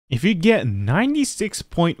If you get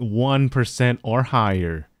 96.1% or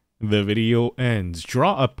higher, the video ends.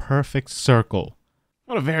 Draw a perfect circle.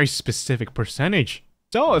 What a very specific percentage.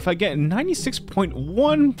 So if I get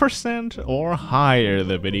 96.1% or higher,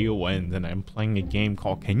 the video ends, and I'm playing a game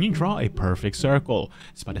called Can You Draw a Perfect Circle?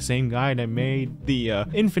 It's by the same guy that made the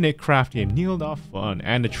Infinite Craft game, neal.fun,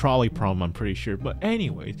 and the trolley problem, I'm pretty sure. But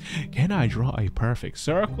anyways, can I draw a perfect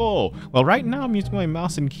circle? Well, right now I'm using my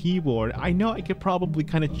mouse and keyboard. I know I could probably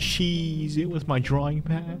kind of cheese it with my drawing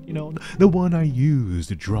pad, you know, the one I use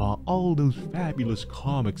to draw all those fabulous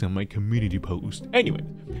comics on my community post. Anyway,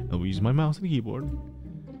 I'll use my mouse and keyboard.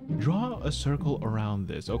 Draw a circle around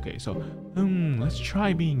this. Okay, so let's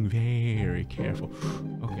try being very careful.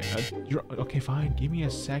 Okay, okay, fine. Give me a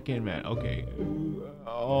second, man. Okay.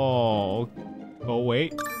 Oh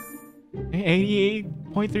wait.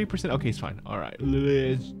 88.3%. Okay, it's fine. All right,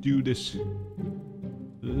 let's do this.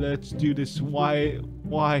 Let's do this. Why?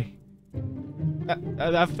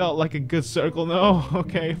 That felt like a good circle. No.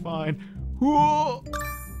 Okay, fine.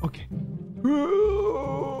 Okay.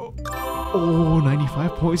 Oh,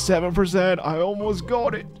 95.7%. I almost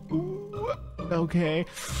got it. Okay.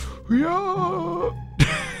 Yeah.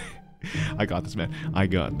 I got this, man. I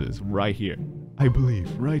got this right here. I believe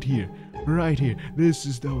right here. Right here. This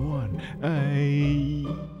is the one.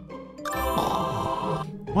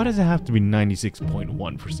 Why does it have to be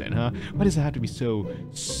 96.1%, huh? Why does it have to be so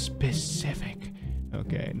specific?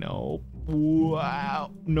 Okay, nope.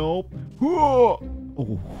 Wow. Nope. Oh.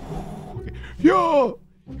 Okay. Yeah.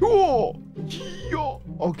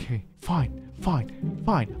 Okay, fine.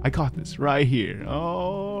 I got this right here.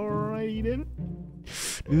 Alright then.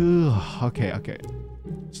 Okay.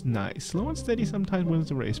 It's nice. Slow and steady sometimes wins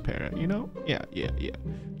the race, parrot, you know? Yeah.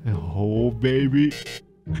 Oh, baby.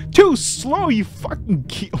 Too slow, you fucking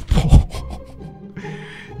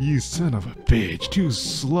You son of a bitch. Too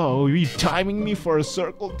slow. Are you timing me for a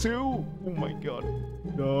circle too? Oh my god.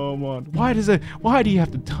 Come on. Why do you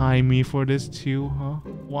have to time me for this too, huh?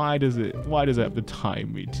 Why does it have to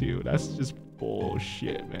time me too? That's just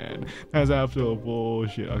bullshit, man. That's absolute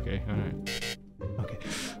bullshit. Okay, alright. Okay.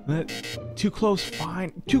 Too close,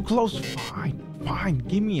 fine. Fine.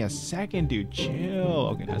 Give me a second, dude. Chill.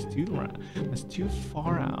 Okay, that's too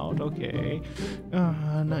far out. Okay.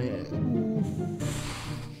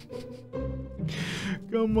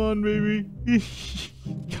 Come on, baby.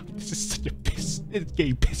 God, this is such a piss. This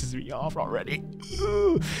game pisses me off already.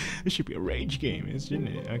 This should be a rage game, shouldn't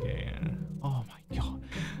it? Okay. Oh my god.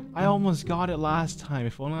 I almost got it last time.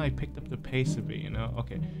 If only I picked up the pace a bit, you know?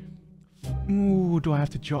 Okay. Ooh, do I have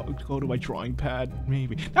to go to my drawing pad?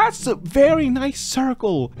 Maybe. That's a very nice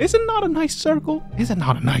circle. Is it not a nice circle?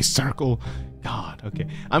 God, okay.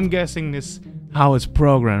 I'm guessing how it's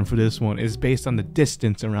programmed for this one is based on the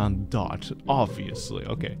distance around the dot. Obviously.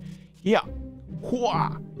 Okay. Yeah.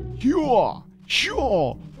 Hua. Hua.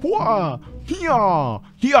 Sure. Hua. Yeah.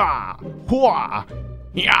 Yeah. Hua.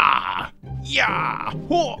 Yeah. Yeah.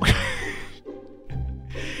 Hua.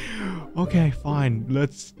 Okay, fine.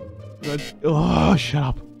 Let's. Oh, shut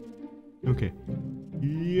up. Okay.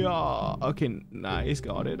 Yeah. Okay. Nice.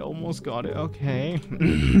 Got it. Almost got it. Okay.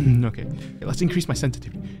 Okay. Let's increase my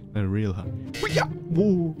sensitivity. Real high. Yeah.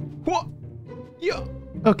 Whoa. What? Yeah.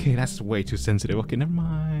 Okay, that's way too sensitive. Okay, never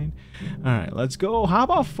mind. All right, let's go. How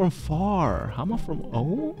about from far?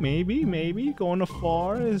 Oh, maybe going to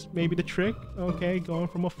far is maybe the trick. Okay, going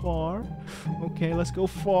from afar. Okay, let's go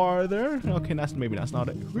farther. Okay, that's not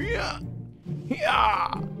it. Yeah.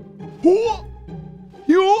 Yeah.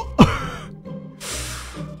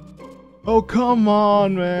 Oh, come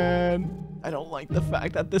on, man. I don't like the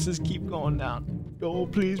fact that this is keep going down. Oh,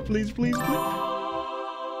 please.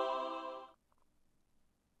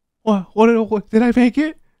 What did I make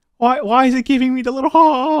it? Why is it giving me the little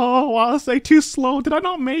while I say too slow? Did I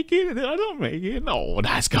not make it? No,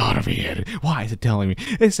 that's gotta be it. Why is it telling me?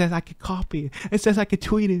 It says I could copy it. It says I could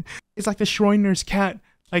tweet it. It's like the Schrodinger's cat.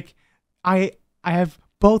 Like I have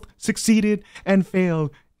both succeeded and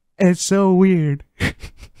failed. And it's so weird.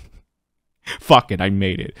 Fuck it, I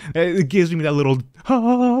made it. It gives me that little,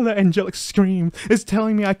 that angelic scream. It's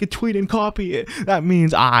telling me I could tweet and copy it. That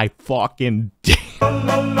means I fucking did.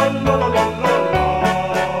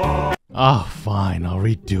 Oh, fine, I'll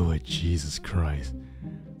redo it. Jesus Christ.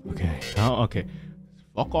 Okay, okay.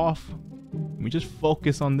 Fuck off. Let me just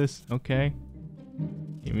focus on this, okay?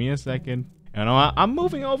 Give me a second. You know, I'm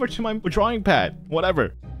moving over to my drawing pad.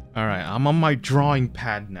 Whatever. Alright, I'm on my drawing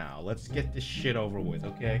pad now. Let's get this shit over with,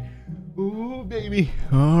 okay? Ooh, baby.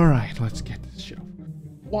 Alright, let's get this shit over with.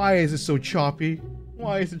 Why is it so choppy?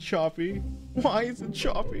 Why?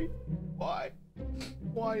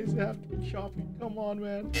 Why does it have to be choppy? Come on,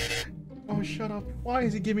 man. Oh, shut up. Why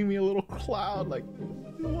is he giving me a little cloud? Like,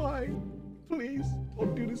 why? Please,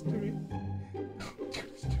 don't do this to me. Don't do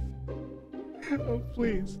this to me. Oh,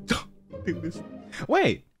 please, don't do this.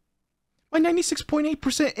 Wait, my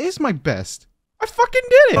 96.8% is my best. I fucking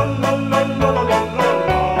did it!